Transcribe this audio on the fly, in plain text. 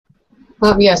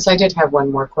Yes, I did have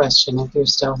one more question if you're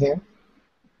still here.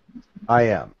 I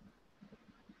am.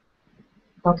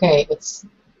 Okay, it's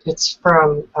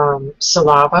from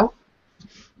Salava,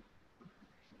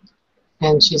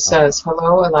 and she says,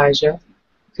 "Hello, Elijah.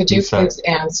 Could you please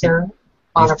answer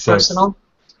on a personal?"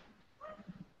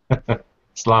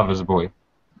 Slava's boy.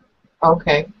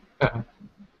 Okay.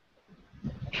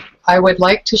 I would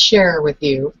like to share with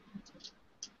you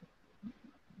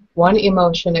one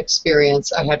emotion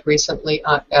experience I had recently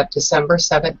at December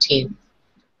 17th.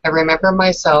 I remember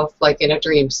myself like in a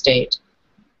dream state.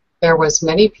 There was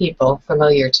many people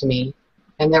familiar to me,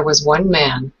 and there was one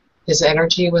man. His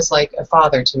energy was like a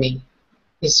father to me.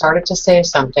 He started to say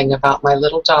something about my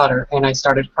little daughter, and I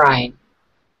started crying.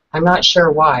 I'm not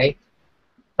sure why,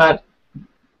 but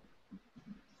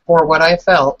for what I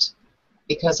felt,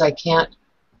 because I can't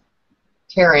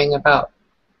caring about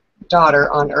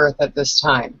daughter on earth at this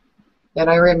time. Then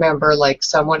I remember like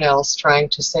someone else trying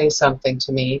to say something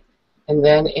to me, and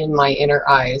then in my inner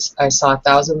eyes I saw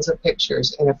thousands of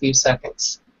pictures in a few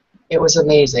seconds. It was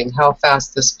amazing how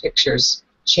fast these pictures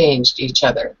changed each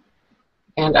other.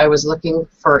 And I was looking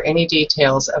for any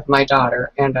details of my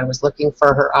daughter, and I was looking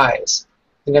for her eyes.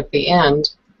 And at the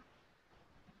end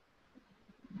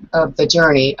of the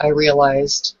journey, I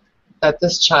realized that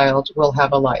this child will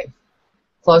have a life.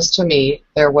 Close to me,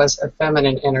 there was a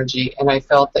feminine energy, and I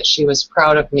felt that she was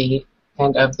proud of me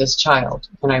and of this child,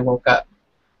 and I woke up.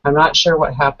 I'm not sure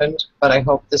what happened, but I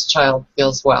hope this child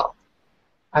feels well.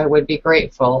 I would be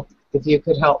grateful if you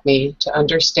could help me to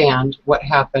understand what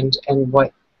happened and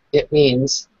what it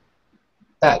means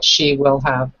that she will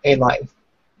have a life.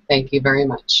 Thank you very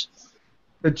much.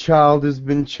 The child has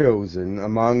been chosen,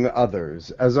 among others,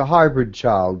 as a hybrid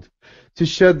child to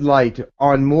shed light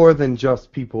on more than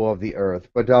just people of the earth,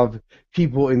 but of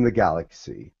people in the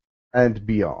galaxy and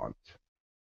beyond.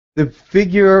 The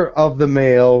figure of the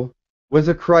male was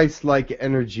a Christ-like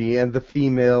energy, and the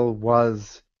female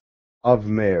was of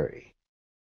Mary.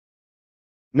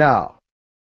 Now,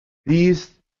 these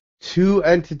two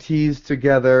entities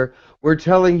together were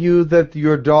telling you that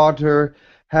your daughter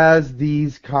has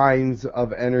these kinds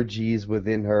of energies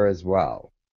within her as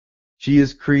well. She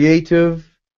is creative,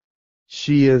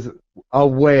 she is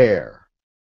aware,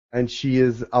 and she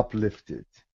is uplifted.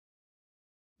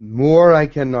 More I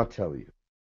cannot tell you.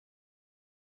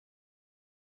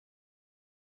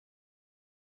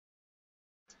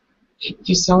 Thank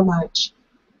you so much.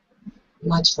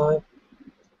 Much love.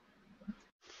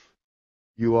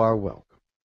 You are welcome.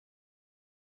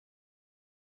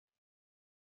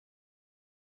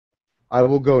 I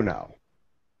will go now.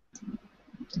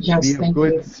 Yes, Be of thank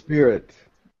good you. spirit.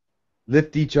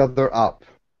 Lift each other up.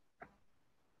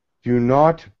 Do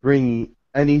not bring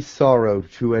any sorrow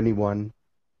to anyone.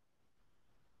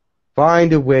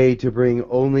 Find a way to bring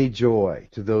only joy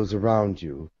to those around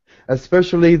you,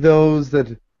 especially those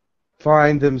that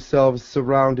find themselves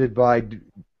surrounded by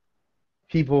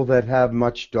people that have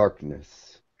much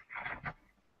darkness.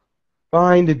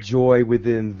 Find a joy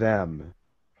within them.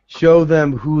 Show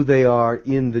them who they are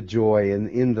in the joy and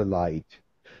in the light.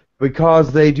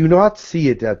 Because they do not see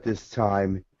it at this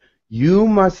time, you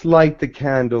must light the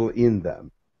candle in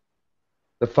them.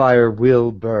 The fire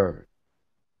will burn.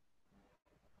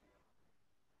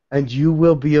 And you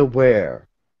will be aware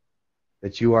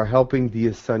that you are helping the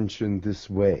ascension this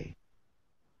way,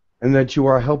 and that you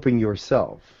are helping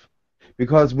yourself.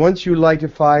 Because once you light a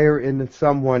fire in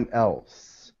someone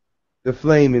else, the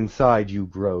flame inside you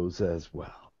grows as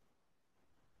well.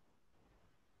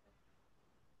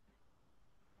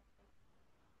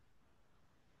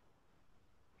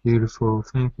 Beautiful.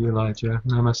 Thank you, Elijah.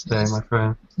 Namaste, my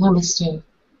friend. Namaste.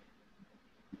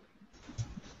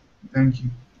 Thank you.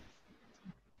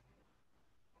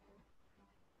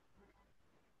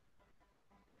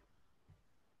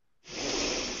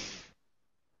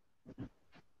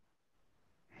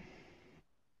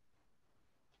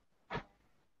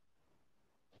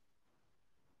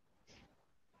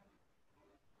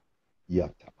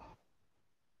 Yatta.